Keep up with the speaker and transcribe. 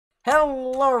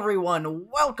Hello everyone,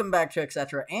 welcome back to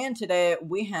Etc. And today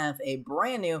we have a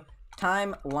brand new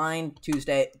Timeline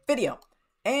Tuesday video.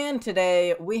 And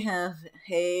today we have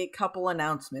a couple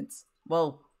announcements.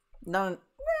 Well,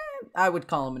 I would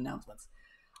call them announcements.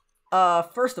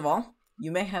 First of all,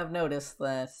 you may have noticed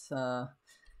that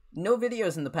no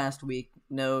videos in the past week.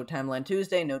 No Timeline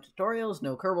Tuesday, no tutorials,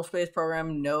 no Kerbal Space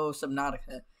Program, no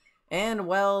Subnautica. And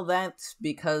well, that's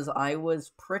because I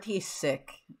was pretty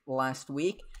sick last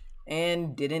week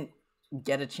and didn't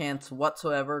get a chance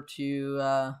whatsoever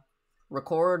to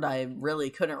record. I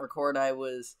really couldn't record. I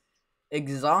was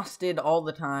exhausted all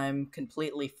the time,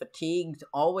 completely fatigued,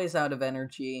 always out of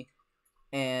energy,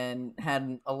 and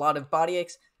had a lot of body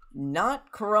aches.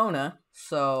 Not corona,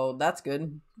 so that's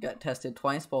good. Got tested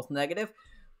twice, both negative.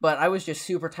 But I was just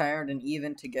super tired, and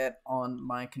even to get on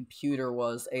my computer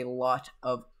was a lot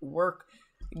of work.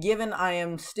 Given I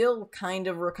am still kind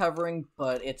of recovering,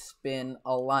 but it's been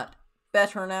a lot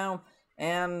better now,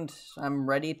 and I'm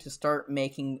ready to start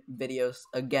making videos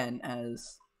again,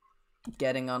 as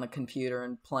getting on a computer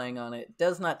and playing on it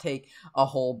does not take a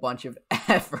whole bunch of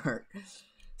effort.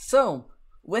 So,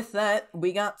 with that,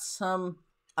 we got some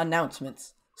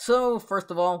announcements. So,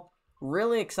 first of all,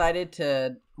 really excited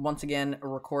to once again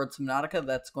record Subnautica.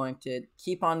 That's going to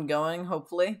keep on going,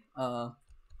 hopefully.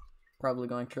 Probably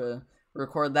going to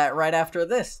record that right after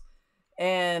this.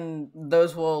 And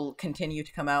those will continue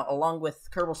to come out along with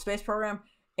Kerbal Space Program.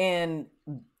 And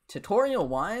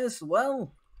tutorial-wise,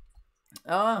 well,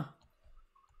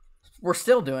 we're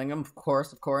still doing them, of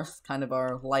course, kind of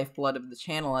our lifeblood of the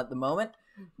channel at the moment.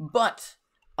 But,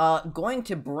 going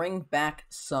to bring back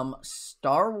some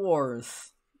Star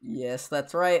Wars. Yes,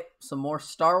 that's right, some more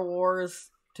Star Wars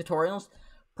tutorials.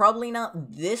 Probably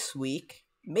not this week,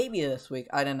 maybe this week,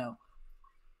 I don't know.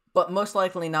 But most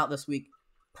likely not this week,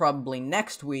 probably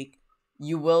next week.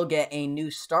 You will get a new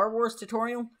Star Wars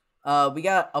tutorial. We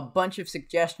got a bunch of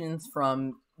suggestions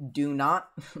from Do Not,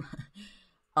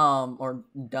 or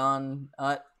Don,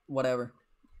 whatever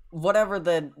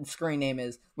the screen name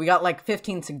is. We got like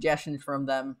 15 suggestions from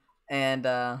them, and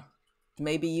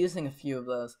maybe using a few of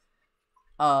those.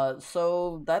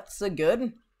 So that's a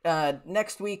good.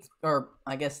 Next week, or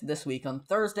I guess this week on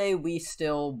Thursday, we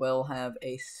still will have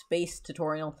a space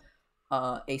tutorial.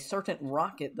 A certain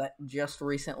rocket that just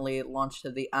recently launched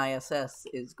to the ISS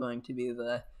is going to be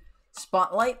the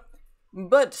spotlight.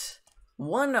 But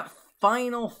one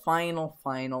final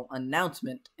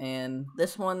announcement, and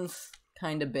this one's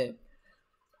kind of big.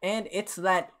 And it's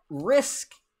that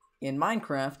Risk in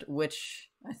Minecraft, which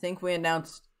I think we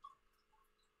announced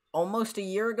almost a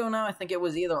year ago now. I think it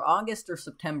was either August or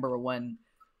September when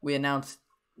we announced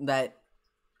that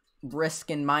Risk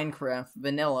in Minecraft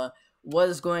Vanilla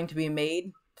was going to be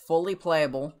made fully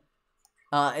playable.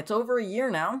 It's over a year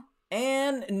now,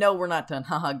 and no, we're not done.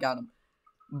 Haha, got him.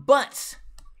 But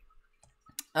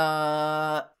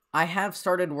I have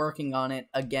started working on it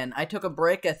again. I took a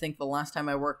break. I think the last time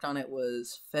I worked on it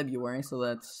was February, so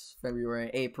that's February,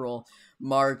 April,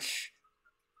 March,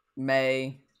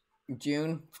 May,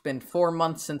 June. It's been 4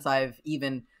 months since I've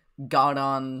even got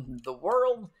on the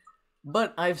world,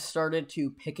 but I've started to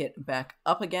pick it back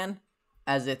up again,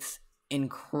 as it's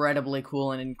incredibly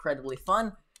cool and incredibly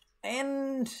fun.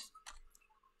 And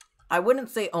I wouldn't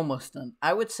say almost done.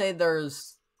 I would say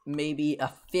there's maybe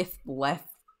a fifth left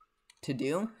to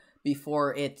do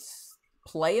before it's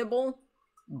playable,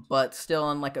 but still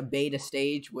on like a beta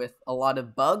stage with a lot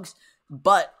of bugs.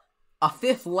 But a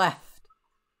fifth left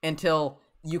until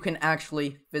you can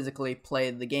actually physically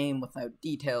play the game without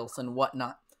details and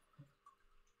whatnot.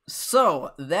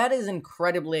 So, that is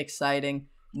incredibly exciting.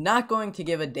 Not going to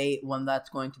give a date when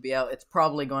that's going to be out. It's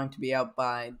probably going to be out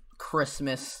by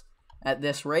Christmas at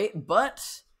this rate, but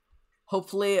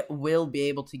hopefully we'll be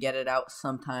able to get it out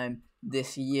sometime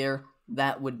this year.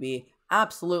 That would be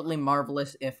absolutely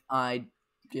marvelous if I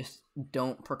just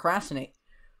don't procrastinate.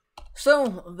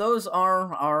 So, those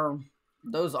are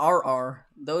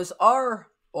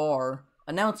our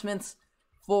announcements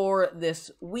for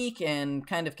this week, and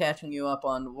kind of catching you up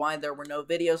on why there were no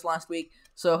videos last week.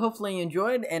 So hopefully you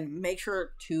enjoyed, and make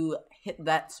sure to hit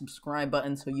that subscribe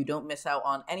button so you don't miss out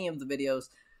on any of the videos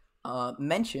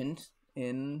mentioned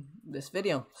in this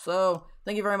video. So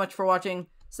thank you very much for watching,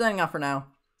 signing off for now,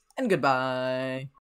 and goodbye.